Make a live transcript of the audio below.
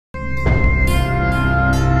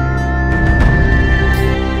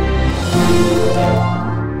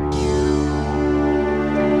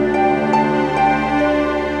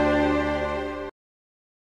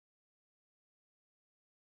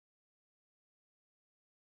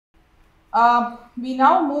We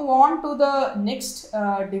now move on to the next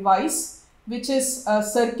device, which is a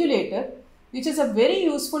circulator, which is a very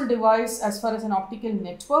useful device as far as an optical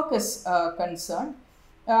network is concerned.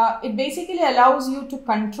 It basically allows you to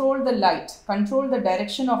control the light, control the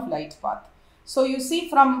direction of light path. So you see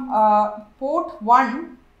from port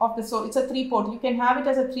 1 of the, so it's a 3-port, you can have it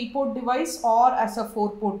as a 3-port device or as a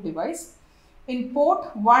 4-port device. In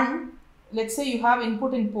port 1, let's say you have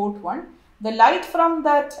input in port 1, the light from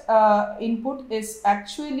that input is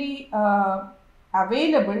actually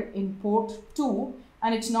available in port 2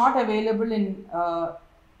 and it's not available in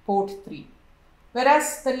port 3.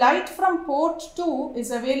 Whereas the light from port 2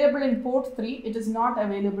 is available in port 3, it is not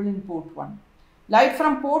available in port 1. Light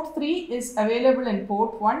from port 3 is available in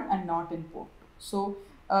port 1 and not in port 2. So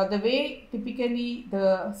the way typically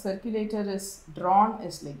the circulator is drawn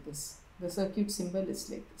is like this. The circuit symbol is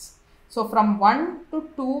like this. So from 1 to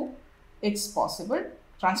 2 it's possible,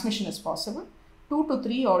 transmission is possible. 2 to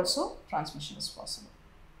 3 also transmission is possible.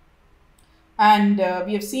 And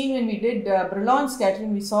we have seen when we did Brillouin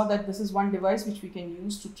scattering, we saw that this is one device which we can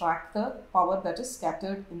use to track the power that is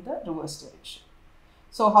scattered in the reverse direction.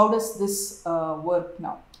 So how does this work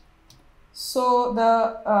now? So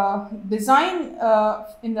the design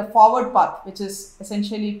in the forward path, which is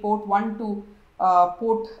essentially port 1 to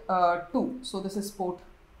port 2. So this is port.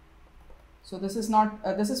 So this is not,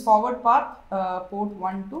 this is forward path, port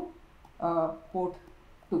 1 to port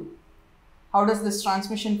 2. How does this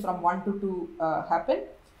transmission from 1 to 2 happen?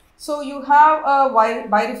 So you have a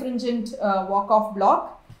birefringent walk-off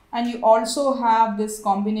block, and you also have this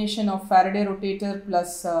combination of Faraday rotator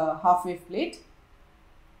plus half-wave plate.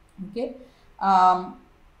 Okay.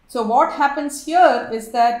 So what happens here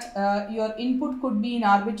is that your input could be in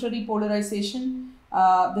arbitrary polarization.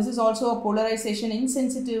 This is also a polarization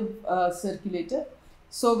insensitive circulator,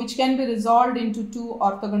 so which can be resolved into 2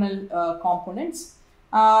 orthogonal components.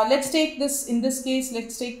 Let's take this, in this case,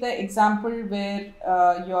 let's take the example where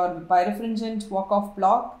your birefringent walk-off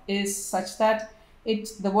block is such that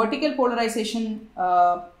the vertical polarization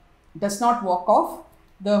does not walk off.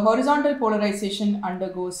 The horizontal polarization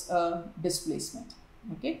undergoes displacement.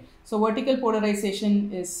 Okay, so vertical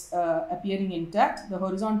polarization is appearing intact. The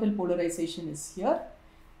horizontal polarization is here.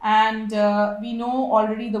 And we know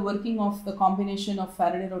already the working of the combination of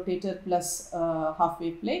Faraday rotator plus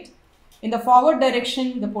half-wave plate. In the forward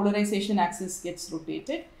direction, the polarization axis gets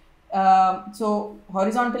rotated. So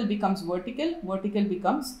horizontal becomes vertical, vertical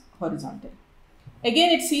becomes horizontal.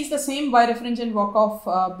 Again, it sees the same birefringent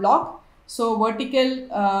walk-off block. So vertical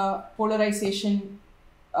polarization,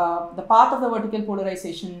 the path of the vertical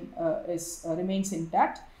polarization remains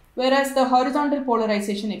intact, whereas the horizontal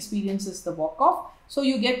polarization experiences the walk-off. So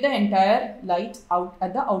you get the entire light out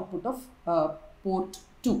at the output of port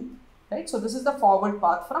 2. Right? So this is the forward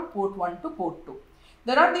path from port 1 to port 2.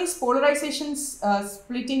 There are these polarizations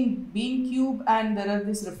splitting beam cube, and there are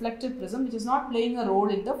this reflective prism which is not playing a role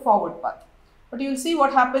in the forward path. But you will see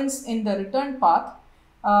what happens in the return path.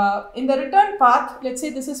 In the return path, let's say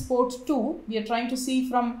this is port 2. We are trying to see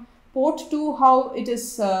from port 2 how it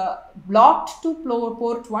is blocked to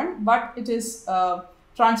port 1, but it is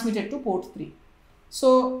transmitted to port 3.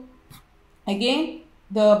 So again,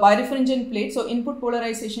 the birefringent plate, so input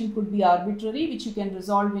polarization could be arbitrary, which you can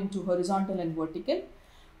resolve into horizontal and vertical.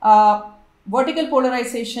 Vertical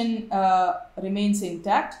polarization remains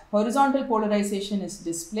intact. Horizontal polarization is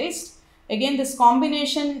displaced. Again, this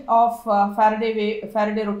combination of Faraday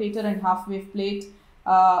rotator and half-wave plate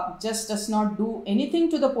just does not do anything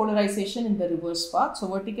to the polarization in the reverse path. So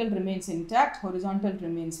vertical remains intact, horizontal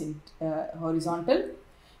remains horizontal.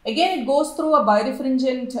 Again, it goes through a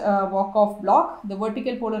birefringent walk-off block. The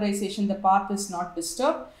vertical polarization, the path is not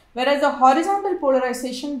disturbed. Whereas the horizontal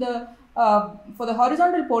polarization, for the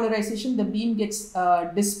horizontal polarization, the beam gets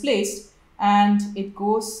displaced, and it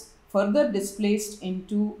goes further displaced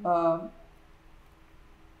into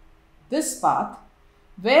this path,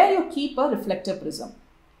 where you keep a reflector prism.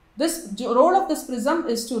 This role of this prism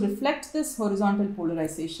is to reflect this horizontal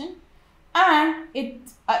polarization, and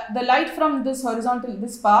the light from this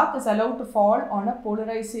path is allowed to fall on a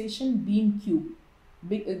polarization beam cube.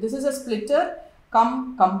 This is a splitter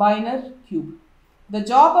cum combiner cube. The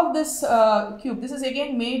job of this cube, this is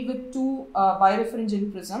again made with 2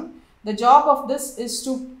 birefringent prism. The job of this is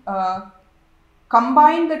to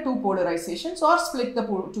combine the 2 polarizations or split the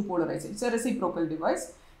 2 polarizations. It's a reciprocal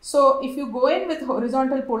device. So if you go in with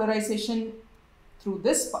horizontal polarization through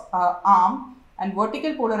this arm and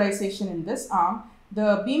vertical polarization in this arm,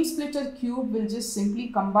 the beam splitter cube will just simply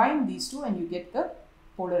combine these 2 and you get the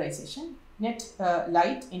polarization net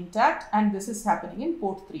light intact, and this is happening in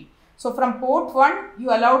port 3. So from port 1, you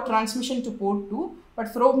allow transmission to port 2, but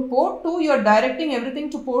from port 2, you are directing everything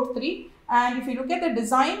to port 3. And if you look at the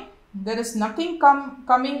design, there is nothing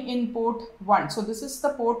coming in port 1. So this is the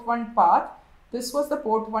port 1 path. This was the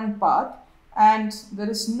port 1 path, and there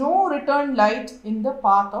is no return light in the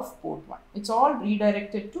path of port 1. It's all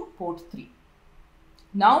redirected to port 3.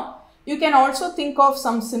 Now, you can also think of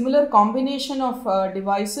some similar combination of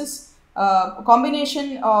devices,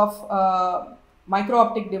 combination of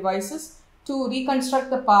micro-optic devices to reconstruct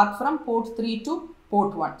the path from port 3 to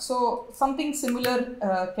port 1. So, something similar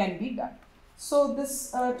can be done. So,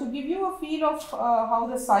 this to give you a feel of how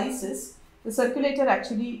the size is, the circulator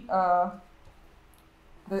actually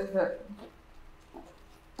this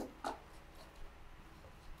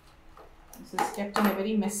is kept in a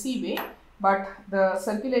very messy way, but the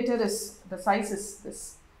circulator is, the size is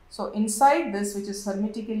this. So inside this, which is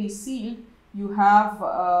hermetically sealed, you have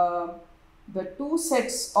the two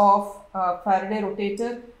sets of Faraday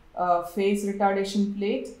rotator, phase retardation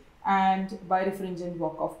plate and birefringent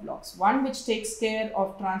walk-off blocks. One which takes care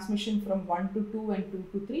of transmission from 1 to 2 and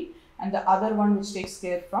 2 to 3, and the other one which takes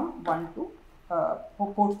care from 1 to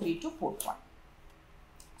port 3 to port 1.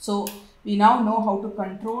 So we now know how to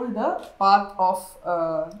control the path of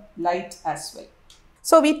light as well.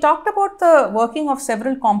 So we talked about the working of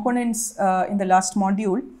several components in the last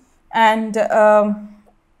module, and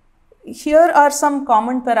here are some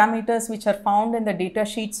common parameters which are found in the data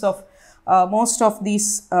sheets of most of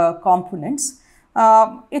these components.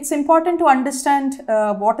 It's important to understand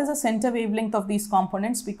what is the center wavelength of these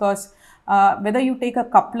components, because whether you take a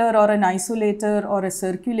coupler or an isolator or a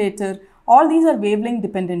circulator, all these are wavelength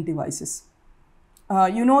dependent devices.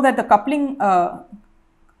 You know that the coupling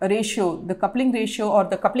ratio or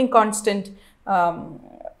the coupling constant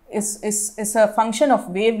is a function of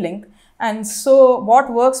wavelength, and so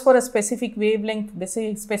what works for a specific wavelength,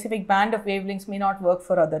 specific band of wavelengths may not work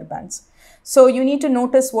for other bands. So you need to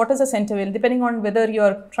notice what is the center wavelength, depending on whether you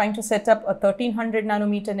are trying to set up a 1300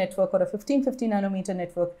 nanometer network or a 1550 nanometer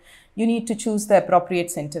network, you need to choose the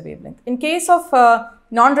appropriate center wavelength. In case of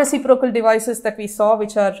non-reciprocal devices that we saw,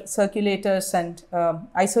 which are circulators and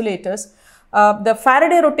isolators, the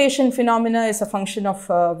Faraday rotation phenomena is a function of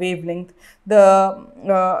wavelength. The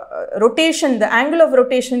rotation, the angle of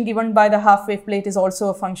rotation given by the half wave plate is also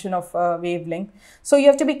a function of wavelength. So you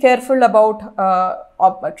have to be careful about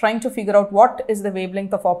trying to figure out what is the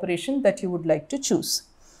wavelength of operation that you would like to choose.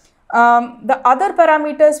 The other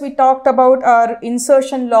parameters we talked about are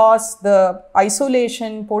insertion loss, the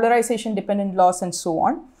isolation, polarization dependent loss, and so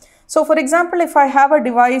on. So for example, if I have a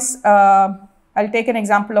device, I'll take an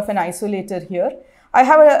example of an isolator here. I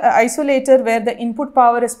have an isolator where the input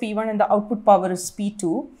power is P1 and the output power is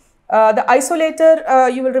P2. The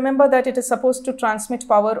isolator, you will remember that it is supposed to transmit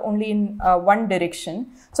power only in one direction.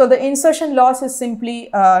 So the insertion loss is simply,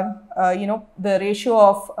 the ratio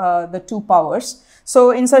of the two powers.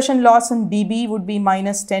 So insertion loss in dB would be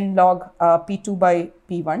minus 10 log P2 by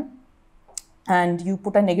P1. And you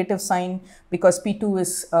put a negative sign because P2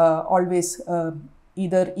 is always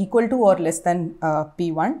either equal to or less than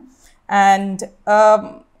P1. And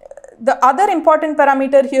the other important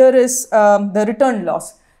parameter here is the return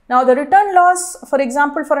loss. Now the return loss, for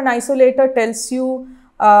example, for an isolator tells you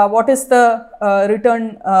what is the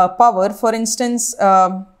return power. For instance,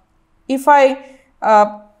 if I,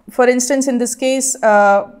 for instance, in this case,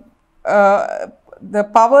 the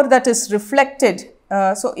power that is reflected,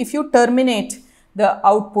 so if you terminate the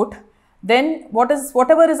output, then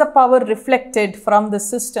whatever is the power reflected from the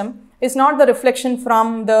system is not the reflection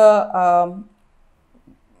from the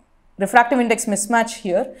refractive index mismatch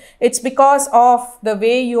here. It's because of the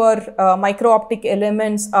way your micro-optic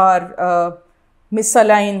elements are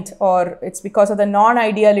misaligned, or it's because of the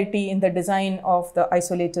non-ideality in the design of the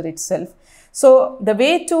isolator itself. So the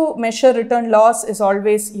way to measure return loss is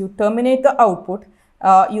always you terminate the output,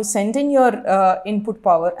 you send in your input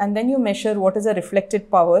power, and then you measure what is the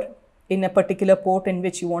reflected power in a particular port in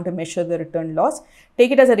which you want to measure the return loss.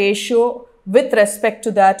 Take it as a ratio with respect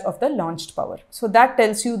to that of the launched power. So that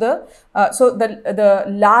tells you the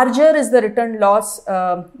larger is the return loss,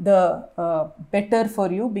 the better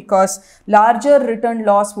for you, because larger return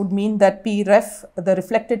loss would mean that P ref, the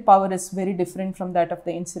reflected power, is very different from that of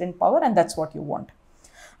the incident power, and that's what you want.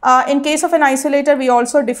 In case of an isolator, we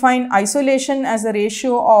also define isolation as a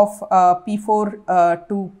ratio of P4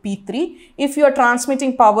 to P3 if you are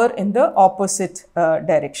transmitting power in the opposite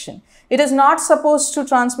direction. It is not supposed to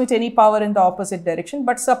transmit any power in the opposite direction,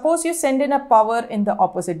 but suppose you send in a power in the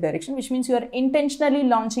opposite direction, which means you are intentionally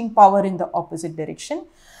launching power in the opposite direction.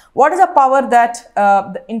 What is the power that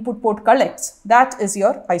the input port collects? That is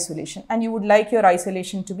your isolation, and you would like your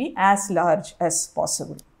isolation to be as large as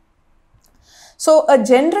possible. So a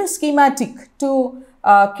general schematic to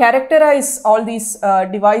characterize all these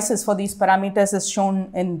devices for these parameters is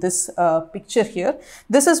shown in this picture here.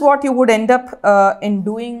 This is what you would end up in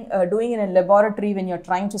doing in a laboratory when you're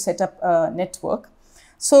trying to set up a network.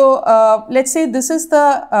 So let's say this is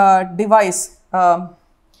the device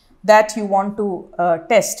that you want to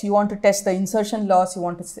test. You want to test the insertion loss, you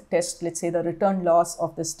want to test, let's say, the return loss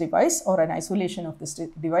of this device or an isolation of this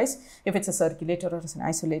device, if it's a circulator or it's an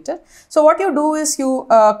isolator. So what you do is you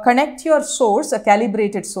connect your source, a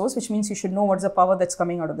calibrated source, which means you should know what's the power that's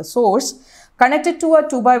coming out of the source, connect it to a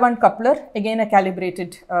 2x1 coupler, again a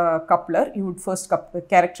calibrated coupler. You would first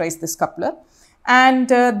characterize this coupler, and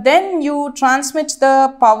then you transmit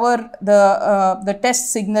the power, the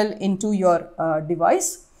test signal into your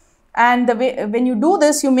device. And when you do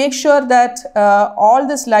this, you make sure that all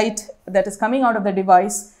this light that is coming out of the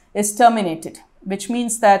device is terminated, which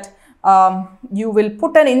means that you will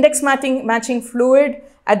put an index matching fluid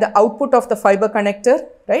at the output of the fiber connector,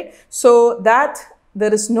 right? So that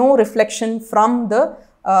there is no reflection from the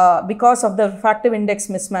because of the refractive index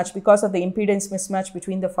mismatch, because of the impedance mismatch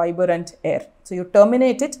between the fiber and air. So you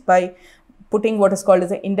terminate it by putting what is called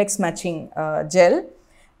as an index matching gel.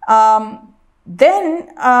 Then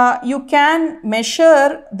you can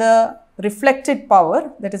measure the reflected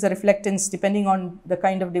power, that is a reflectance, depending on the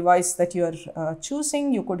kind of device that you are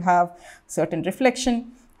choosing. You could have certain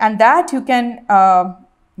reflection, and that you can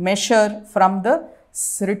measure from the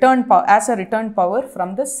return power, as a return power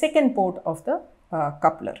from the second port of the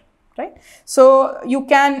coupler, right? So you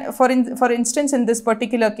can, for instance, in this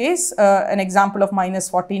particular case, an example of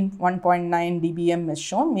minus 1.9 dBm is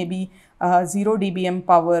shown. Maybe 0 dBm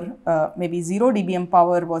power,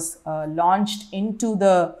 was launched into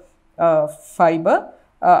the fiber.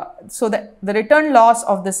 So the return loss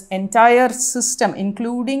of this entire system,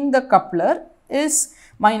 including the coupler, is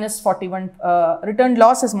minus 41, return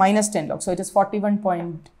loss is minus 10 log. So it is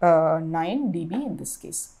 41.9 dB in this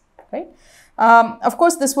case, right? Of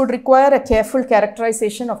course, this would require a careful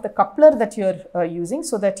characterization of the coupler that you are using,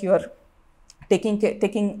 so that you are taking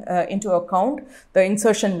into account the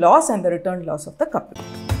insertion loss and the return loss of the coupler.